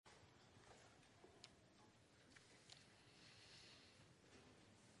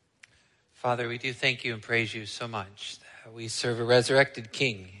Father, we do thank you and praise you so much that we serve a resurrected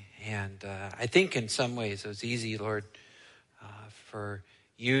King. And I think in some ways it was easy, Lord, for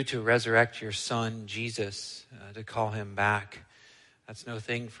you to resurrect your son, Jesus, to call him back. That's no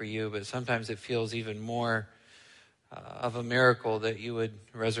thing for you, but sometimes it feels even more of a miracle that you would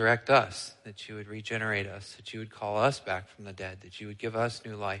resurrect us, that you would regenerate us, that you would call us back from the dead, that you would give us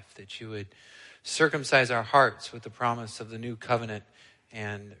new life, that you would circumcise our hearts with the promise of the new covenant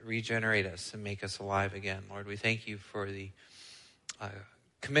and regenerate us and make us alive again. Lord, we thank you for the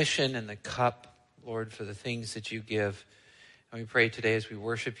commission and the cup, Lord, for the things that you give. And we pray today as we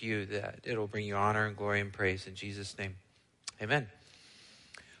worship you that it'll bring you honor and glory and praise in Jesus' name. Amen.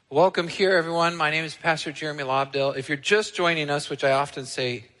 Welcome here, everyone. My name is Pastor Jeremy Lobdell. If you're just joining us, which I often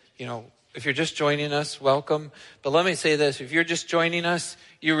say, if you're just joining us, welcome. But let me say this, if you're just joining us,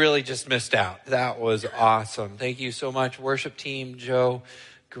 you really just missed out. That was awesome. Thank you so much, worship team, Joe.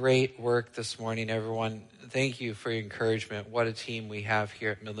 Great work this morning, everyone. Thank you for your encouragement. What a team we have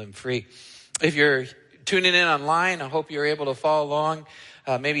here at Midland Free. If you're tuning in online, I hope you're able to follow along.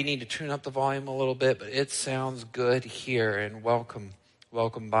 Maybe you need to tune up the volume a little bit, but it sounds good here, and welcome,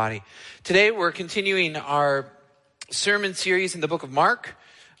 body. Today, we're continuing our sermon series in the book of Mark.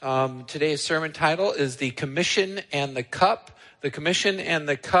 Today's sermon title is The Commission and the Cup. The Commission and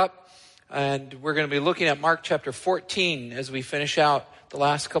the Cup. And we're going to be looking at Mark chapter 14 as we finish out the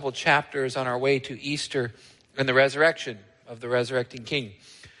last couple chapters on our way to Easter and the resurrection of the resurrecting King.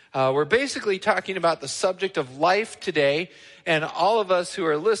 We're basically talking about the subject of life today. And all of us who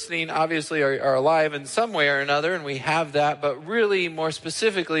are listening obviously are alive in some way or another, and we have that. But really, more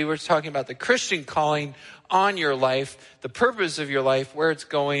specifically, we're talking about the Christian calling on your life, the purpose of your life, where it's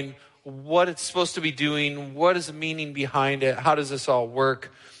going, what it's supposed to be doing, what is the meaning behind it, how does this all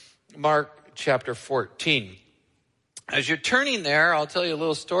work? Mark chapter 14. As you're turning there, I'll tell you a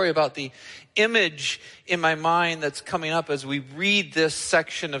little story about the image in my mind that's coming up as we read this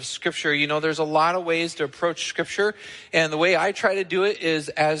section of Scripture. You know, there's a lot of ways to approach Scripture, and the way I try to do it is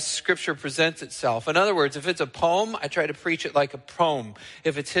as Scripture presents itself. In other words, if it's a poem, I try to preach it like a poem.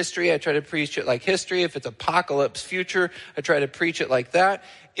 If it's history, I try to preach it like history. If it's apocalypse, future, I try to preach it like that.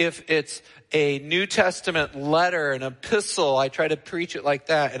 If it's a New Testament letter, an epistle, I try to preach it like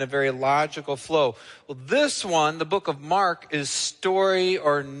that in a very logical flow. Well, this one, the book of Mark, is story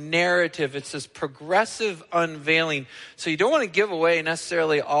or narrative. It's this progressive unveiling. So you don't want to give away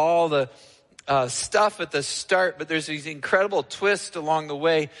necessarily all the stuff at the start, but there's these incredible twists along the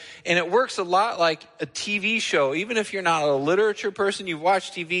way. And it works a lot like a TV show. Even if you're not a literature person, you've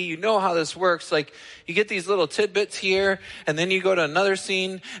watched TV, you know how this works. Like you get these little tidbits here, and then you go to another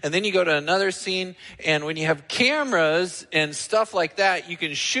scene, and then you go to another scene. And when you have cameras and stuff like that, you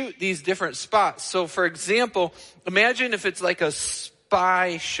can shoot these different spots. So for example, imagine if it's like a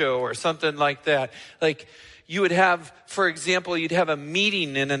spy show or something like that. Like you would have, for example, you'd have a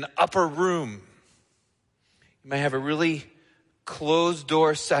meeting in an upper room. You might have a really closed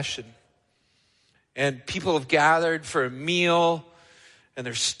door session. And people have gathered for a meal. And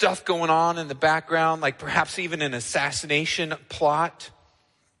there's stuff going on in the background, like perhaps even an assassination plot.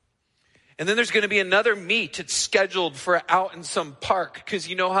 And then there's going to be another meet. It's scheduled for out in some park, because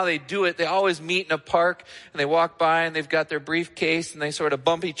you know how they do it. They always meet in a park, and they walk by and they've got their briefcase, and they sort of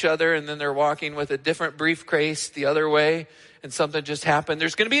bump each other, and then they're walking with a different briefcase the other way, and something just happened.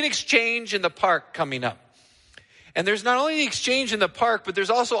 There's going to be an exchange in the park coming up. And there's not only the exchange in the park, but there's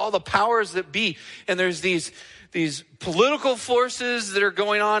also all the powers that be. And there's these political forces that are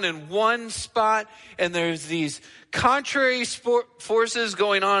going on in one spot, and there's these contrary forces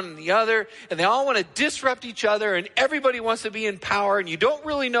going on in the other, and they all want to disrupt each other, and everybody wants to be in power, and you don't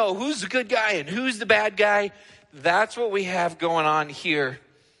really know who's the good guy and who's the bad guy. That's what we have going on here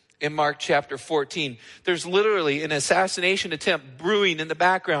in Mark chapter 14. There's literally an assassination attempt brewing in the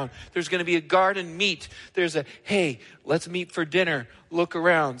background. There's going to be a garden meet. There's hey, let's meet for dinner. Look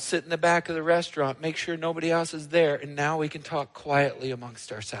around, sit in the back of the restaurant, make sure nobody else is there, and now we can talk quietly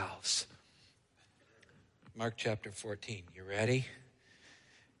amongst ourselves. Mark chapter 14. You ready?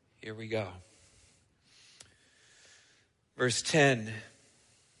 Here we go. Verse 10.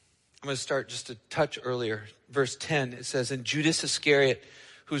 I'm going to start just a touch earlier. Verse 10, it says, "And Judas Iscariot,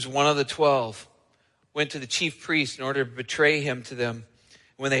 who's one of the 12, went to the chief priests in order to betray him to them.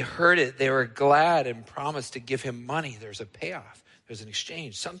 When they heard it, they were glad and promised to give him money." There's a payoff. There's an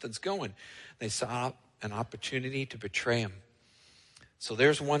exchange. Something's going. They saw an opportunity to betray him. So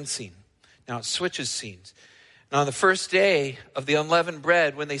there's one scene. Now it switches scenes. And on the first day of the unleavened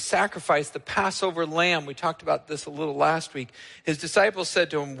bread, when they sacrificed the Passover lamb, we talked about this a little last week, his disciples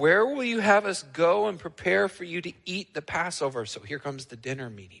said to him, "Where will you have us go and prepare for you to eat the Passover?" So here comes the dinner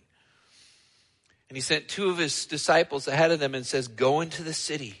meeting. And he sent two of his disciples ahead of them and says, go into the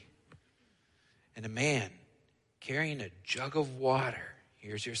city. And a man carrying a jug of water,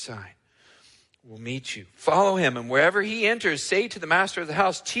 here's your sign, will meet you. Follow him, and wherever he enters, say to the master of the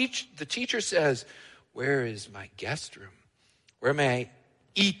house, the teacher says, where is my guest room? Where may I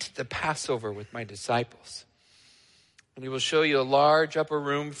eat the Passover with my disciples? And he will show you a large upper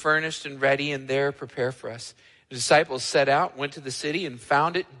room furnished and ready, and there prepare for us. The disciples set out, went to the city, and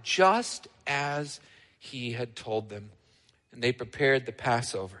found it just as he had told them. And they prepared the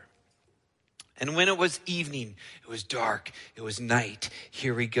Passover. And when it was evening, it was dark, it was night.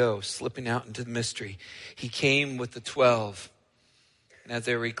 Here we go, slipping out into the mystery. He came with the 12. And as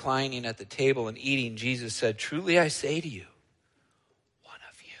they were reclining at the table and eating, Jesus said, truly I say to you, one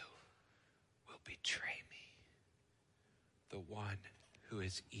of you will betray me, the one who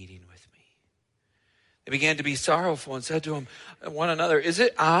is eating with me. They began to be sorrowful and said to him, one another, is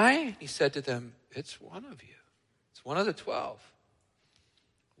it I? He said to them, it's one of you. It's one of the 12.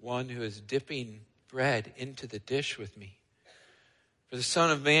 One who is dipping bread into the dish with me. For the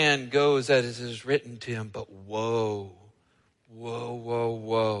Son of Man goes as it is written to him, but woe, woe, woe,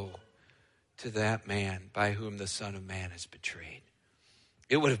 woe to that man by whom the Son of Man is betrayed.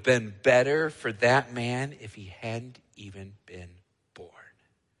 It would have been better for that man if he hadn't even been born.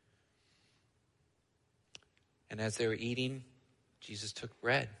 And as they were eating, Jesus took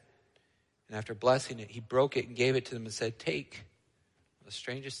bread. And after blessing it, he broke it and gave it to them and said, take. The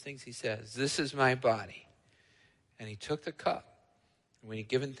strangest things he says, this is my body. And he took the cup. And when he'd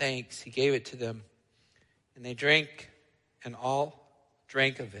given thanks, he gave it to them. And they drank, and all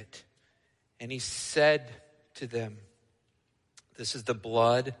drank of it. And he said to them, this is the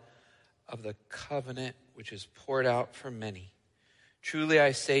blood of the covenant which is poured out for many. Truly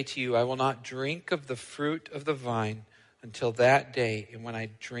I say to you, I will not drink of the fruit of the vine until that day, and when I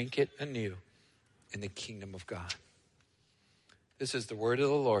drink it anew in the kingdom of God. This is the word of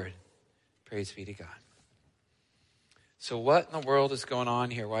the Lord. Praise be to God. So what in the world is going on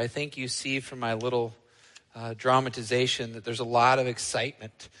here? Well, I think you see from my little dramatization that there's a lot of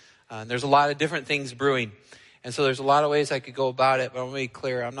excitement. And there's a lot of different things brewing. And so there's a lot of ways I could go about it, but I want to be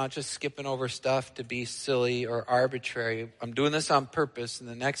clear. I'm not just skipping over stuff to be silly or arbitrary. I'm doing this on purpose. In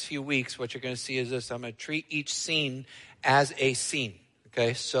the next few weeks, what you're going to see is this. I'm going to treat each scene as a scene.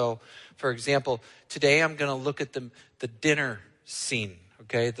 Okay, so for example, today I'm going to look at the dinner scene,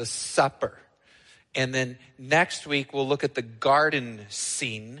 okay, the supper. And then next week we'll look at the garden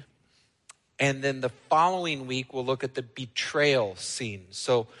scene. And then the following week we'll look at the betrayal scene.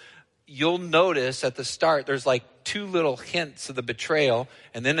 So you'll notice at the start there's like two little hints of the betrayal.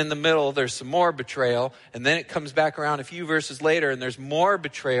 And then in the middle there's some more betrayal. And then it comes back around a few verses later and there's more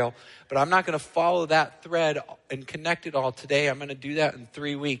betrayal. But I'm not going to follow that thread and connect it all today. I'm going to do that in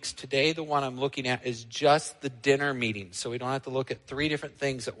 3 weeks. Today the one I'm looking at is just the dinner meeting. So we don't have to look at 3 different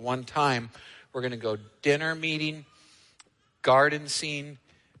things at one time. We're going to go dinner meeting, garden scene,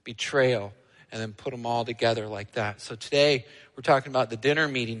 betrayal, and then put them all together like that. So today we're talking about the dinner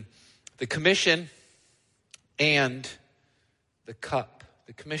meeting, the commission, and the cup.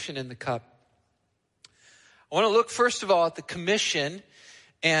 The commission and the cup. I want to look first of all at the commission.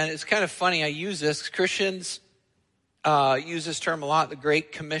 And it's kind of funny, I use this. Christians use this term a lot, the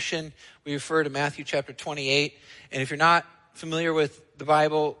Great Commission. We refer to Matthew chapter 28. And if you're not familiar with the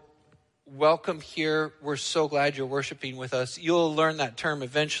Bible, welcome here. We're so glad you're worshiping with us. You'll learn that term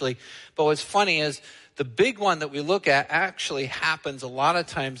eventually. But what's funny is the big one that we look at actually happens a lot of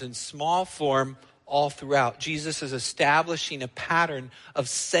times in small form all throughout. Jesus is establishing a pattern of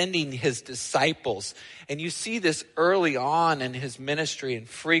sending his disciples. And you see this early on in his ministry and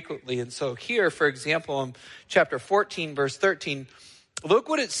frequently. And so here, for example, in chapter 14, verse 13, look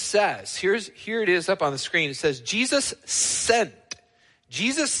what it says. Here it is up on the screen. It says, Jesus sent.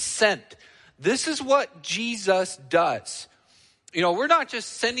 Jesus sent. This is what Jesus does. You know, we're not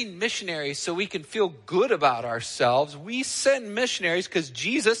just sending missionaries so we can feel good about ourselves. We send missionaries because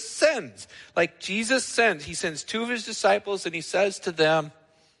Jesus sends. Like Jesus sends. He sends 2 of his disciples and he says to them,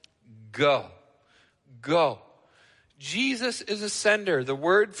 go. Go. Jesus is a sender. The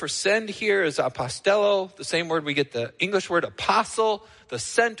word for send here is apostello, the same word we get the English word apostle, the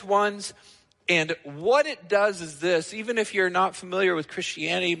sent ones. And what it does is this, even if you're not familiar with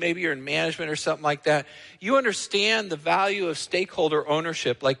Christianity, maybe you're in management or something like that, you understand the value of stakeholder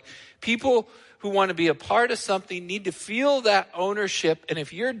ownership. Like people who want to be a part of something need to feel that ownership. And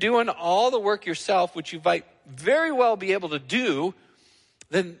if you're doing all the work yourself, which you might very well be able to do,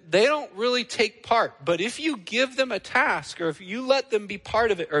 then they don't really take part. But if you give them a task, or if you let them be part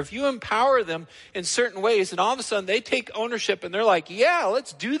of it, or if you empower them in certain ways, and all of a sudden they take ownership and they're like, yeah,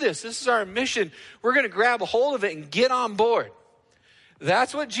 let's do this. This is our mission. We're going to grab a hold of it and get on board.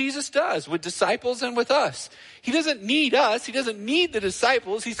 That's what Jesus does with disciples and with us. He doesn't need us. He doesn't need the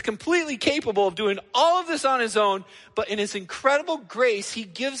disciples. He's completely capable of doing all of this on his own. But in his incredible grace, he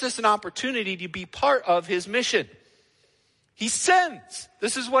gives us an opportunity to be part of his mission. He sends.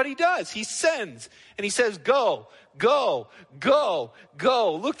 This is what he does. He sends. And he says, go, go, go,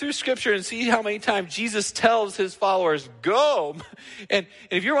 go. Look through scripture and see how many times Jesus tells his followers, go. And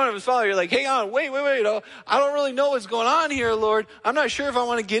if you're one of his followers, you're like, hang on, wait. I don't really know what's going on here, Lord. I'm not sure if I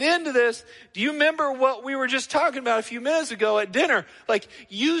want to get into this. Do you remember what we were just talking about a few minutes ago at dinner? Like,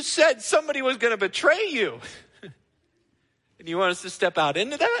 you said somebody was going to betray you. And you want us to step out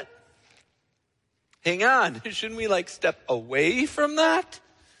into that? Hang on. Shouldn't we step away from that?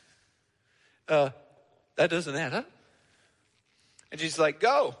 That doesn't add up. And she's like,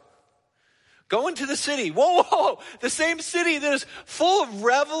 go. Go into the city. Whoa. The same city that is full of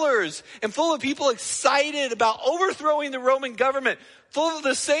revelers and full of people excited about overthrowing the Roman government. Full of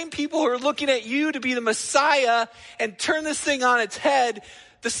the same people who are looking at you to be the Messiah and turn this thing on its head.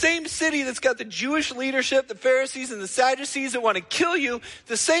 The same city that's got the Jewish leadership, the Pharisees and the Sadducees that want to kill you.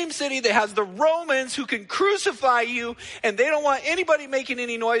 The same city that has the Romans who can crucify you, and they don't want anybody making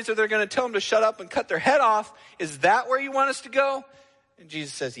any noise, or they're going to tell them to shut up and cut their head off. Is that where you want us to go? And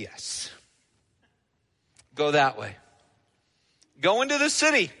Jesus says, yes. Go that way. Go into the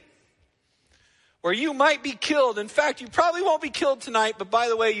city where you might be killed. In fact, you probably won't be killed tonight, but by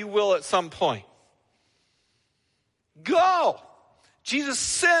the way, you will at some point. Go. Jesus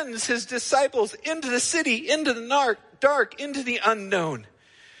sends his disciples into the city, into the dark, into the unknown.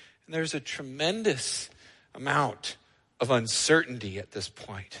 And there's a tremendous amount of uncertainty at this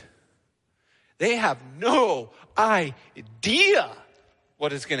point. They have no idea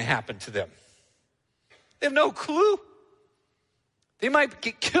what is going to happen to them. They have no clue. They might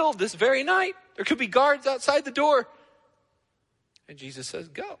get killed this very night. There could be guards outside the door. And Jesus says,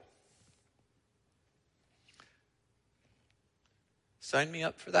 go. Sign me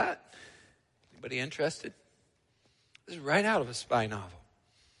up for that. Anybody interested? This is right out of a spy novel.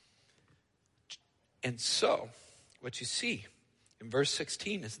 And so, what you see in verse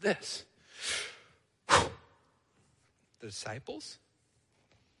 16 is this. The disciples,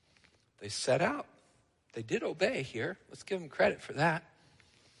 they set out. They did obey here. Let's give them credit for that.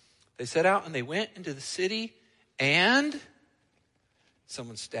 They set out and they went into the city, and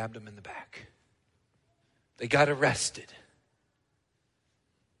someone stabbed them in the back. They got arrested.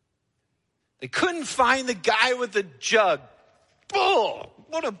 They couldn't find the guy with the jug. Oh,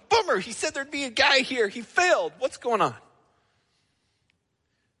 what a bummer. He said there'd be a guy here. He failed. What's going on?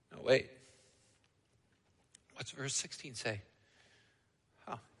 No, wait. What's verse 16 say?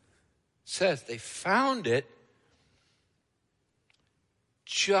 It says they found it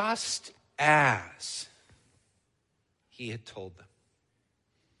just as he had told them.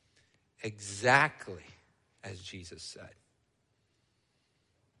 Exactly as Jesus said.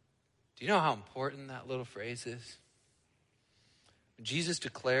 Do you know how important that little phrase is? When Jesus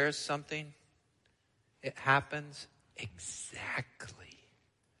declares something, it happens exactly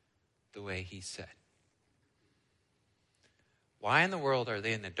the way he said. Why in the world are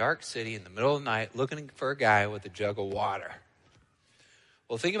they in the dark city in the middle of the night looking for a guy with a jug of water?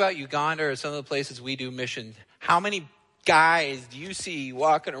 Well, think about Uganda or some of the places we do missions. How many guys do you see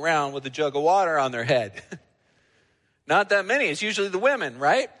walking around with a jug of water on their head? Not that many. It's usually the women,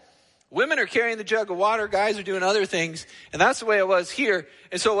 right? Women are carrying the jug of water. Guys are doing other things. And that's the way it was here.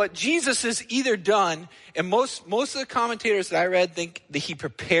 And so what Jesus has either done, and most of the commentators that I read think that he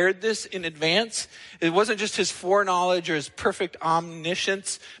prepared this in advance. It wasn't just his foreknowledge or his perfect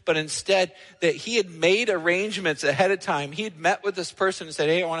omniscience, but instead that he had made arrangements ahead of time. He had met with this person and said,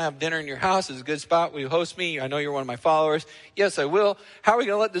 hey, I want to have dinner in your house. It's a good spot. Will you host me? I know you're one of my followers. Yes, I will. How are we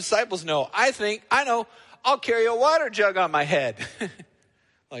going to let the disciples know? I know. I'll carry a water jug on my head.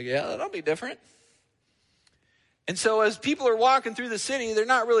 Like, yeah, that'll be different. And so as people are walking through the city, they're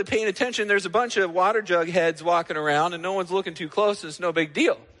not really paying attention. There's a bunch of water jug heads walking around, and no one's looking too close, and it's no big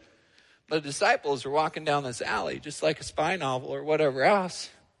deal. But the disciples are walking down this alley, just like a spy novel or whatever else.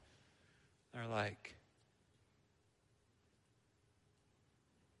 They're like,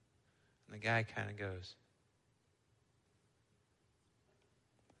 and the guy kind of goes,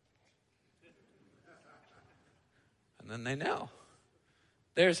 and then they know.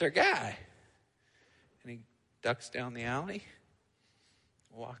 There's our guy. And he ducks down the alley,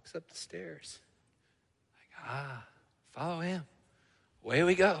 walks up the stairs. Like, follow him. away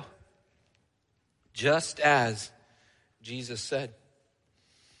we go. Just as Jesus said.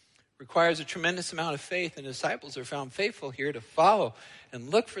 Requires a tremendous amount of faith, and the disciples are found faithful here to follow and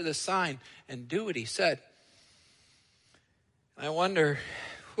look for the sign and do what he said. I wonder,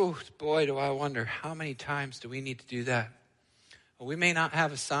 boy, do I wonder, how many times do we need to do that? Well, we may not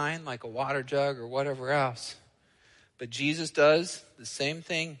have a sign like a water jug or whatever else, but Jesus does the same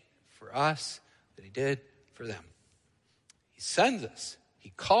thing for us that he did for them. He sends us.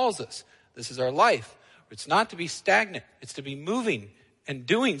 He calls us. This is our life. It's not to be stagnant. It's to be moving and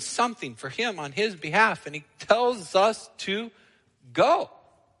doing something for him on his behalf. And he tells us to go.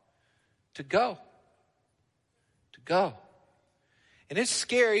 To go. To go. And it's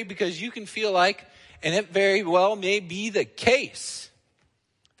scary because you can feel like, and it very well may be the case,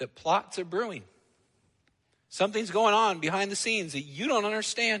 that plots are brewing. Something's going on behind the scenes that you don't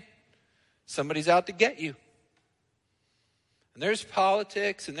understand. Somebody's out to get you. And there's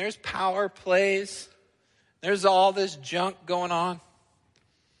politics and there's power plays. There's all this junk going on.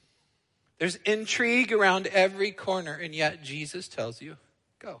 There's intrigue around every corner, and yet Jesus tells you,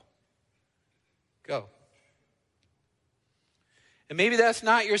 go. Go. And maybe that's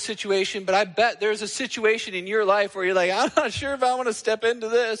not your situation, but I bet there's a situation in your life where you're like, I'm not sure if I want to step into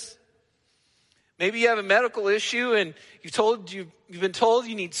this. Maybe you have a medical issue and you've been told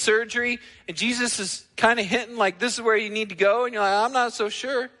you need surgery, and Jesus is kind of hinting like this is where you need to go, and you're like, I'm not so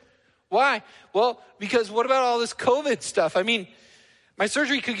sure. Why? Well, because what about all this COVID stuff? I mean, my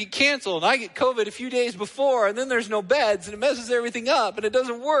surgery could get canceled, and I get COVID a few days before, and then there's no beds, and it messes everything up, and it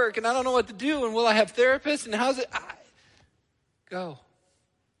doesn't work, and I don't know what to do, and will I have therapists, and how's it? Go.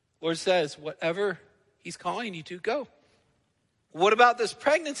 Lord says, whatever he's calling you to, go. What about this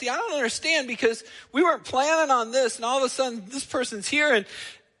pregnancy? I don't understand, because we weren't planning on this, and all of a sudden this person's here, and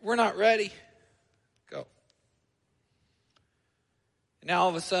we're not ready. Go. And now all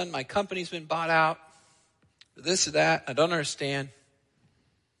of a sudden my company's been bought out. This or that. I don't understand.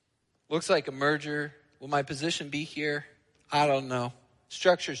 Looks like a merger. Will my position be here? I don't know.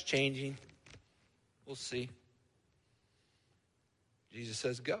 Structure's changing. We'll see. Jesus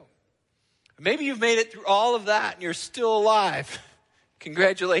says, go. Maybe you've made it through all of that and you're still alive.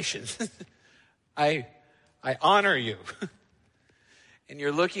 Congratulations. I honor you. And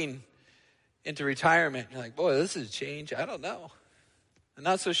you're looking into retirement. You're like, boy, this is a change. I don't know. I'm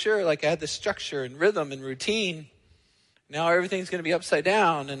not so sure. Like, I had this structure and rhythm and routine. Now everything's going to be upside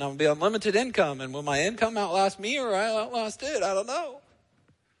down, and I'm going to be on limited income. And will my income outlast me, or I outlast it? I don't know.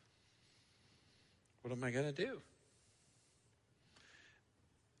 What am I going to do?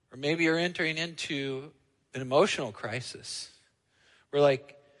 Or maybe you're entering into an emotional crisis where,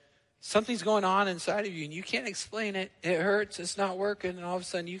 like, something's going on inside of you and you can't explain it. It hurts. It's not working. And all of a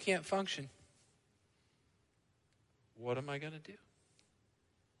sudden you can't function. What am I going to do?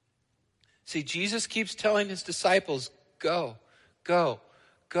 See, Jesus keeps telling his disciples, go, go,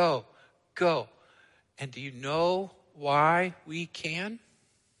 go, go. And do you know why we can?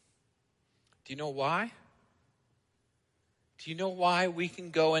 Do you know why? Do you know why we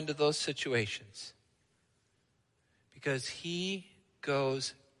can go into those situations? Because he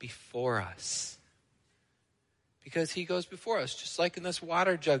goes before us. Because he goes before us, just like in this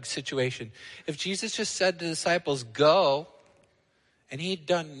water jug situation. If Jesus just said to the disciples, go, and he'd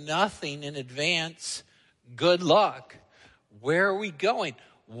done nothing in advance, good luck. Where are we going?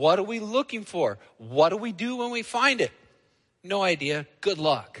 What are we looking for? What do we do when we find it? No idea. Good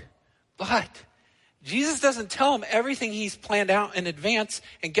luck. But Jesus doesn't tell him everything he's planned out in advance.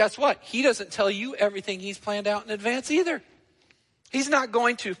 And guess what? He doesn't tell you everything he's planned out in advance either. He's not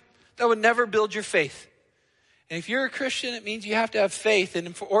going to. That would never build your faith. And if you're a Christian, it means you have to have faith. And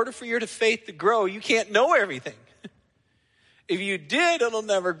in order for your faith to grow, you can't know everything. If you did, it'll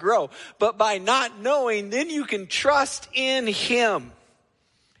never grow. But by not knowing, then you can trust in him.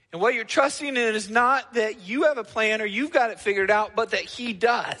 And what you're trusting in is not that you have a plan or you've got it figured out, but that he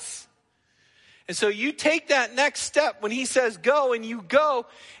does. And so you take that next step when he says go, and you go,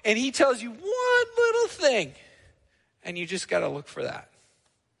 and he tells you one little thing. And you just got to look for that.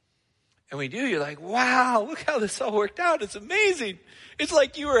 And when you do, you're like, wow, look how this all worked out. It's amazing. It's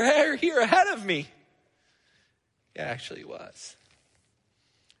like you were here ahead of me. It actually was.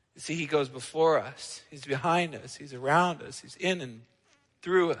 You see, he goes before us. He's behind us. He's around us. He's in and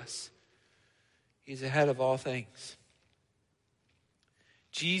through us. He's ahead of all things.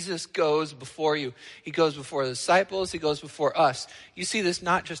 Jesus goes before you. He goes before the disciples. He goes before us. You see this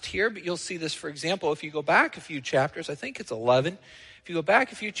not just here, but you'll see this, for example, if you go back a few chapters. I think it's 11. If you go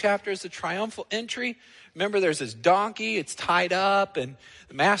back a few chapters, the triumphal entry. Remember, there's this donkey. It's tied up, and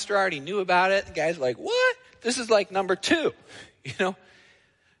the master already knew about it. The guy's like, what? This is like number 2. You know,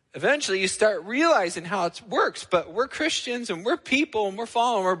 Eventually you start realizing how it works, but we're Christians and we're people and we're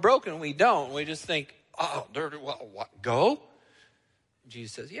fallen, we're broken. We don't. We just think, oh, what, go?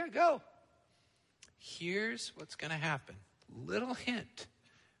 Jesus says, yeah, go. Here's what's going to happen. Little hint,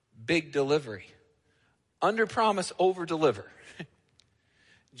 big delivery. Under promise, over deliver.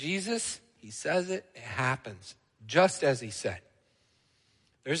 Jesus, he says it, it happens just as he said.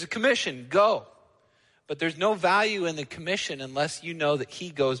 There's a commission, go. But there's no value in the commission unless you know that he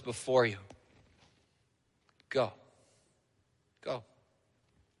goes before you. Go. Go.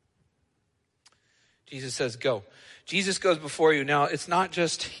 Jesus says go. Jesus goes before you. Now, it's not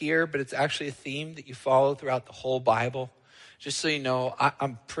just here, but it's actually a theme that you follow throughout the whole Bible. Just so you know,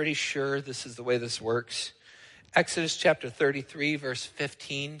 I'm pretty sure this is the way this works. Exodus chapter 33, verse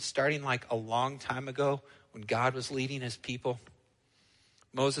 15, starting like a long time ago when God was leading his people,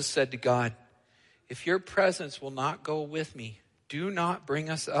 Moses said to God, if your presence will not go with me, do not bring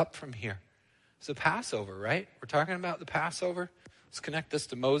us up from here. It's the Passover, right? We're talking about the Passover. Let's connect this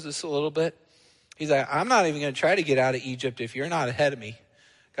to Moses a little bit. He's like, I'm not even going to try to get out of Egypt if you're not ahead of me.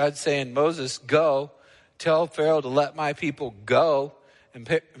 God's saying, Moses, go. Tell Pharaoh to let my people go. And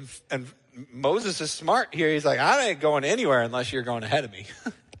Moses is smart here. He's like, I ain't going anywhere unless you're going ahead of me.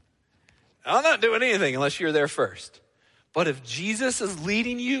 I'm not doing anything unless you're there first. But if Jesus is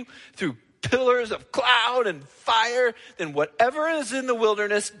leading you through pillars of cloud and fire, then whatever is in the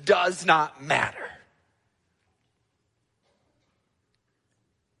wilderness does not matter.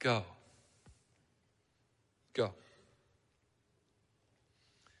 Go. Go.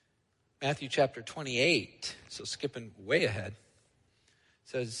 Matthew chapter 28, so skipping way ahead,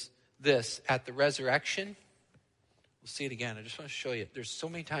 says this, at the resurrection, we'll see it again. I just want to show you. There's so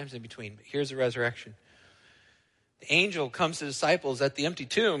many times in between, but here's the resurrection. The angel comes to the disciples at the empty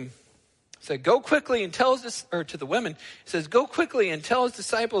tomb, said, go quickly and tell his, or to the women, he says, go quickly and tell his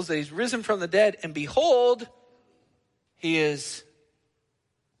disciples that he's risen from the dead, and behold, he is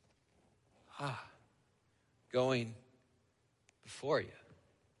going before you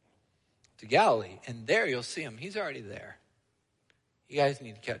to Galilee, and there you'll see him. He's already there. You guys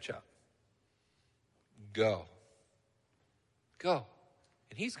need to catch up. Go. Go.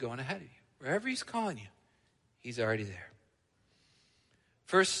 And he's going ahead of you. Wherever he's calling you, he's already there.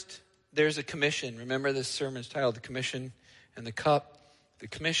 First, there's a commission. Remember, this sermon is titled The Commission and the Cup. The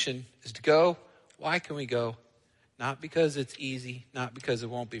commission is to go. Why can we go? Not because it's easy, not because it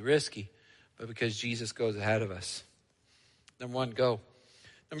won't be risky, but because Jesus goes ahead of us. Number one, go.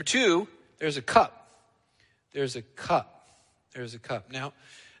 Number two, there's a cup. There's a cup. There's a cup. Now,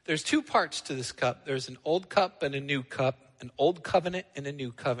 there's two parts to this cup. There's an old cup and a new cup, an old covenant and a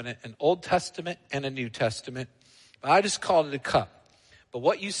new covenant, an Old Testament and a New Testament. But I just called it a cup. But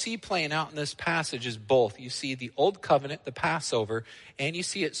what you see playing out in this passage is both. You see the old covenant, the Passover, and you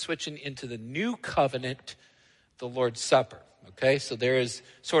see it switching into the new covenant, the Lord's Supper. Okay, so there is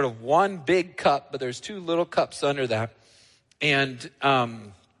sort of one big cup, but there's two little cups under that. And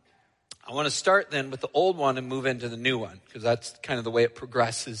I want to start then with the old one and move into the new one, because that's kind of the way it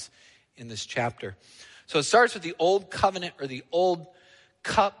progresses in this chapter. So it starts with the old covenant or the old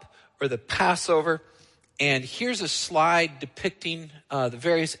cup or the Passover. And here's a slide depicting the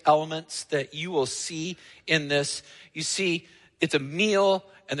various elements that you will see in this. You see, it's a meal,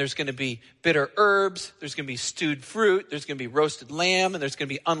 and there's going to be bitter herbs, there's going to be stewed fruit, there's going to be roasted lamb, and there's going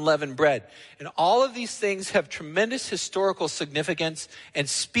to be unleavened bread. And all of these things have tremendous historical significance and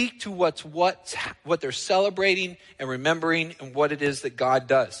speak to what they're celebrating and remembering and what it is that God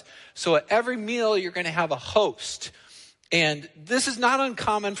does. So at every meal, you're going to have a host. And this is not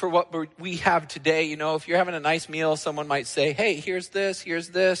uncommon for what we have today. You know, if you're having a nice meal, someone might say, hey, here's this.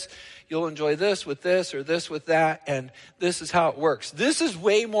 You'll enjoy this with this or this with that. And this is how it works. This is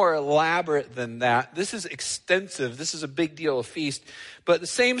way more elaborate than that. This is extensive. This is a big deal, a feast. But the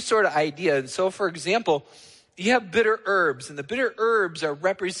same sort of idea. And so, for example, you have bitter herbs. And the bitter herbs are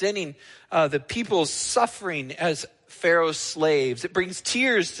representing the people's suffering as Pharaoh's slaves. It brings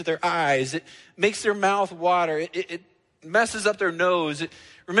tears to their eyes. It makes their mouth water. It messes up their nose. It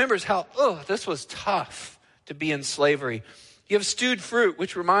remembers how, this was tough to be in slavery. You have stewed fruit,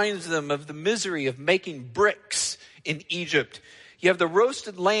 which reminds them of the misery of making bricks in Egypt. You have the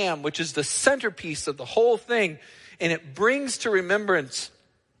roasted lamb, which is the centerpiece of the whole thing. And it brings to remembrance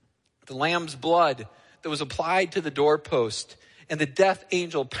the lamb's blood that was applied to the doorpost and the death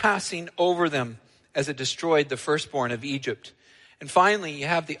angel passing over them as it destroyed the firstborn of Egypt. And finally, you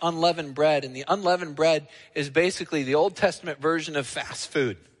have the unleavened bread. And the unleavened bread is basically the Old Testament version of fast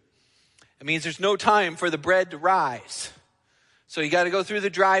food. It means there's no time for the bread to rise. So you got to go through the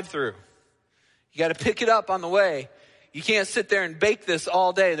drive-thru. You got to pick it up on the way. You can't sit there and bake this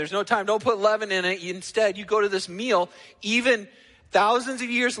all day. There's no time. Don't put leaven in it. Instead, you go to this meal. Even thousands of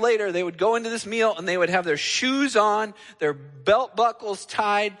years later, they would go into this meal and they would have their shoes on, their belt buckles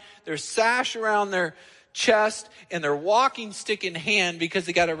tied, their sash around their chest, and their walking stick in hand, because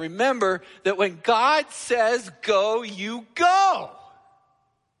they got to remember that when God says go, you go.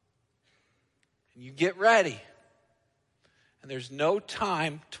 And you get ready. And there's no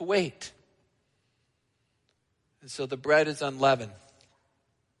time to wait. And so the bread is unleavened.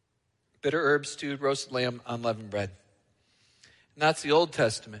 Bitter herbs, stewed, roasted lamb, unleavened bread. And that's the Old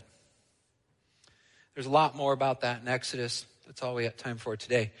Testament. There's a lot more about that in Exodus. That's all we have time for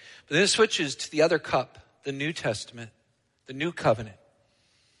today. But then it switches to the other cup, the New Testament, the New Covenant.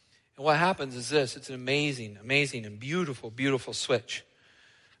 And what happens is this. It's an amazing, amazing, and beautiful, beautiful switch.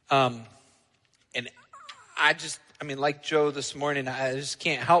 And like Joe this morning, I just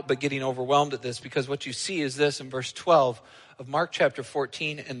can't help but getting overwhelmed at this, because what you see is this in verse 12 of Mark chapter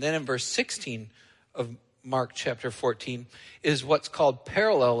 14, and then in verse 16 of Mark chapter 14 is what's called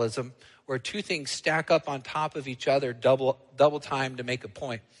parallelism, where two things stack up on top of each other, double time to make a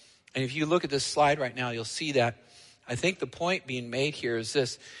point. And if you look at this slide right now, you'll see that. I think the point being made here is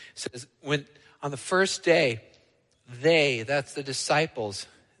this. It says, when on the first day, that's the disciples,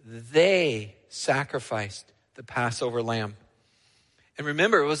 they sacrificed the Passover lamb. And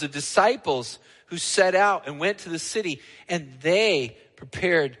remember, it was the disciples who set out and went to the city, and they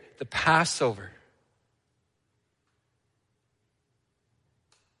prepared the Passover.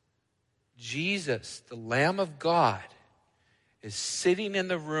 Jesus, the Lamb of God, is sitting in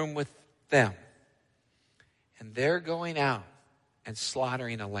the room with them, and they're going out and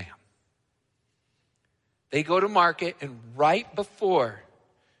slaughtering a lamb. They go to market, and right before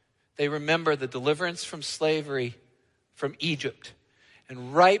they remember the deliverance from slavery from Egypt,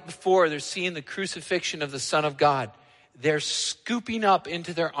 and right before they're seeing the crucifixion of the Son of God, they're scooping up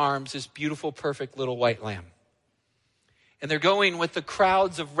into their arms this beautiful, perfect little white lamb. And they're going with the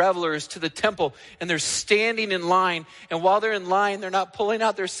crowds of revelers to the temple, and they're standing in line. And while they're in line, they're not pulling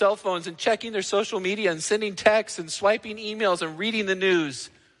out their cell phones and checking their social media and sending texts and swiping emails and reading the news.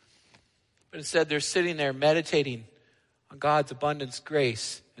 But instead, they're sitting there meditating on God's abundance,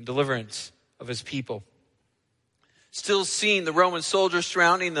 grace, and deliverance of his people. Still seeing the Roman soldiers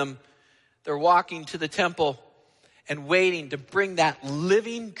surrounding them, they're walking to the temple and waiting to bring that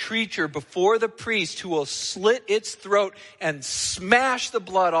living creature before the priest, who will slit its throat and smash the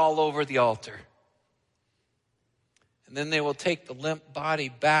blood all over the altar. And then they will take the limp body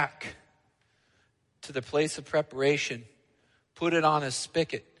back to the place of preparation, put it on a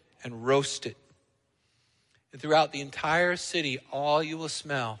spigot, and roast it. And throughout the entire city, all you will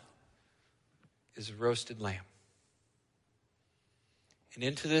smell is roasted lamb. And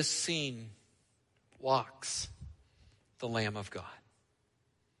into this scene walks the Lamb of God.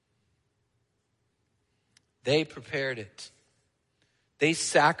 They prepared it. They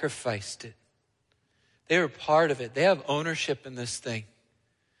sacrificed it. They were part of it. They have ownership in this thing.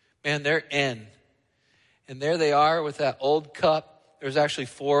 Man, they're in. And there they are with that old cup. There's actually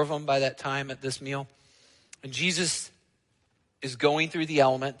 4 of them by that time at this meal. And Jesus is going through the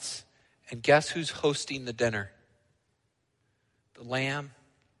elements. And guess who's hosting the dinner? The Lamb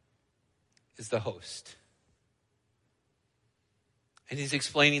is the host. And he's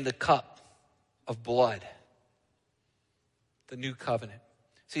explaining the cup of blood, the new covenant.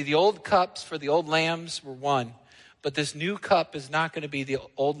 See, the old cups for the old lambs were one, but this new cup is not going to be the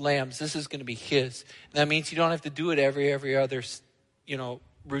old lambs. This is going to be his. And that means you don't have to do it every other,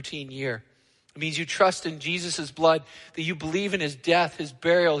 routine year. It means you trust in Jesus' blood, that you believe in his death, his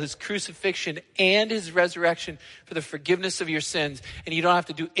burial, his crucifixion, and his resurrection for the forgiveness of your sins. And you don't have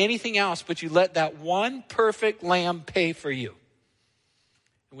to do anything else, but you let that one perfect lamb pay for you.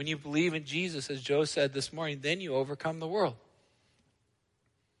 And when you believe in Jesus, as Joe said this morning, then you overcome the world.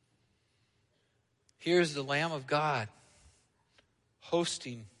 Here's the Lamb of God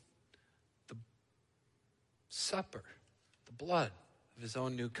hosting the supper, the blood of his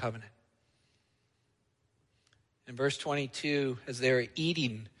own new covenant. In verse 22, as they were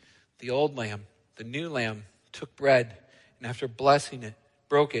eating the old lamb, the new lamb took bread, and after blessing it,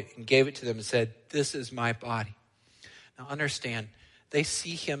 broke it and gave it to them and said, "This is my body." Now understand, they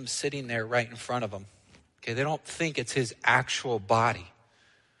see him sitting there right in front of them. Okay, they don't think it's his actual body.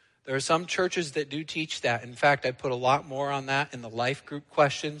 There are some churches that do teach that. In fact, I put a lot more on that in the life group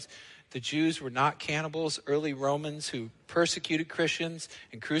questions. The Jews were not cannibals. Early Romans who persecuted Christians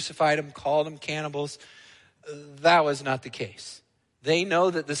and crucified them, called them cannibals. That was not the case. They know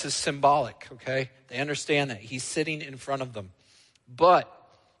that this is symbolic, okay? They understand that. He's sitting in front of them. But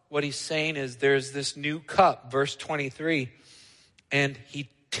what he's saying is there's this new cup, verse 23, and he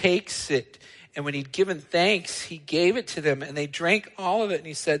takes it. And when he'd given thanks, he gave it to them, and they drank all of it. And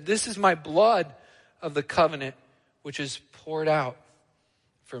he said, "This is my blood of the covenant, which is poured out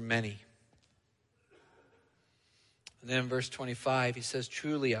for many." And then in verse 25, he says,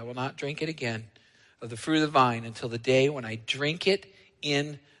 "Truly, I will not drink it again of the fruit of the vine until the day when I drink it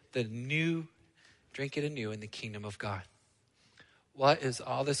anew in the kingdom of God." What is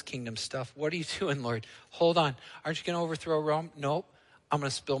all this kingdom stuff? What are you doing, Lord? Hold on. Aren't you going to overthrow Rome? Nope. I'm going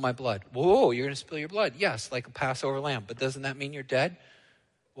to spill my blood. Whoa, you're going to spill your blood? Yes, like a Passover lamb. But doesn't that mean you're dead?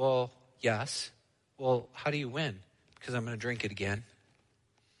 Well, yes. Well, how do you win? Because I'm going to drink it again.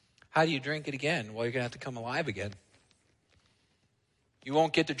 How do you drink it again? Well, you're going to have to come alive again. You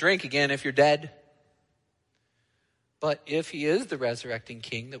won't get to drink again if you're dead. But if he is the resurrecting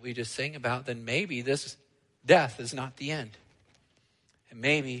king that we just sang about, then maybe this death is not the end. And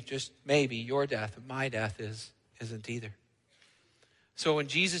maybe, just maybe, your death and my death isn't either. So when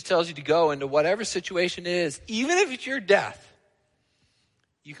Jesus tells you to go into whatever situation it is, even if it's your death,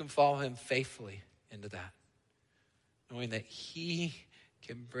 you can follow him faithfully into that, knowing that he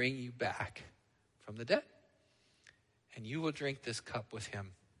can bring you back from the dead. And you will drink this cup with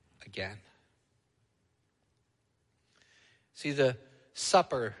him again. See, the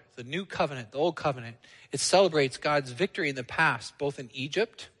supper, the new covenant, the old covenant, it celebrates God's victory in the past, both in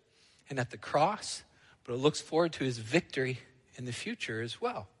Egypt and at the cross, but it looks forward to his victory in the future as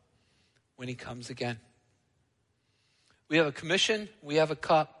well, when he comes again. We have a commission, we have a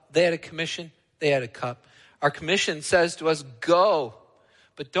cup. They had a commission, they had a cup. Our commission says to us, go.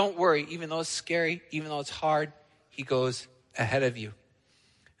 But don't worry, even though it's scary, even though it's hard, he goes ahead of you.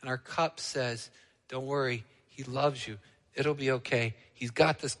 And our cup says, don't worry, he loves you. It'll be okay. He's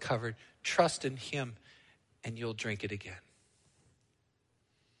got this covered. Trust in him, and you'll drink it again.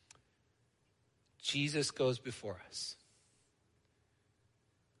 Jesus goes before us.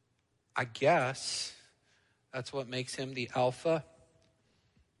 I guess that's what makes him the Alpha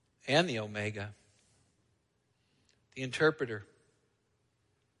and the Omega, the interpreter,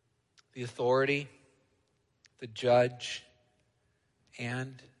 the authority, the judge,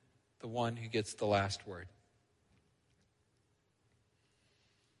 and the one who gets the last word.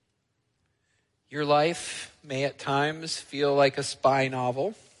 Your life may at times feel like a spy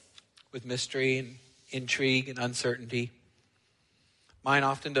novel with mystery and intrigue and uncertainty. Mine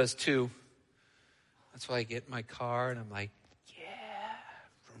often does too. That's why I get in my car and I'm like, yeah.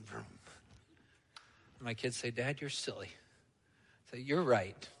 Vroom, vroom. And my kids say, Dad, you're silly. I say, you're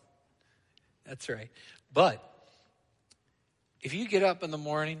right. That's right. But if you get up in the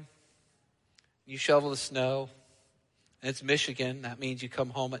morning, you shovel the snow, and it's Michigan, that means you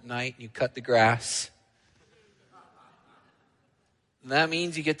come home at night and you cut the grass. And that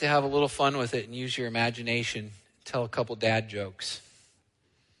means you get to have a little fun with it and use your imagination, tell a couple dad jokes.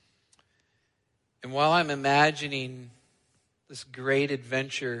 And while I'm imagining this great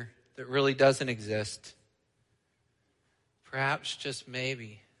adventure that really doesn't exist, perhaps just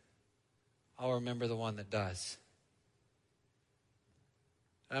maybe I'll remember the one that does.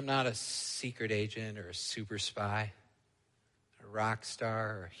 I'm not a secret agent or a super spy, a rock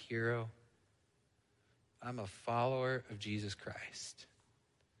star or a hero. I'm a follower of Jesus Christ.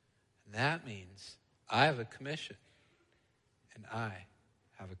 And that means I have a commission and I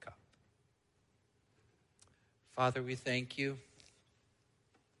have a cup. Father, we thank you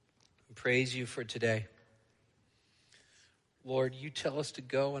and praise you for today. Lord, you tell us to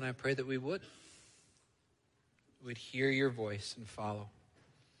go, and I pray that we would hear your voice and follow.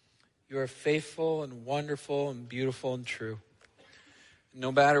 You are faithful and wonderful and beautiful and true.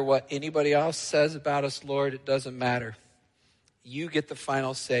 No matter what anybody else says about us, Lord, it doesn't matter. You get the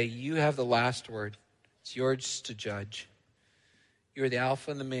final say. You have the last word. It's yours to judge. You are the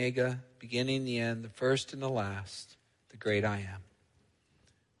Alpha and the Omega, beginning and the end, the first and the last, the great I am.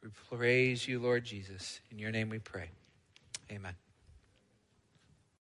 We praise you, Lord Jesus. In your name we pray. Amen.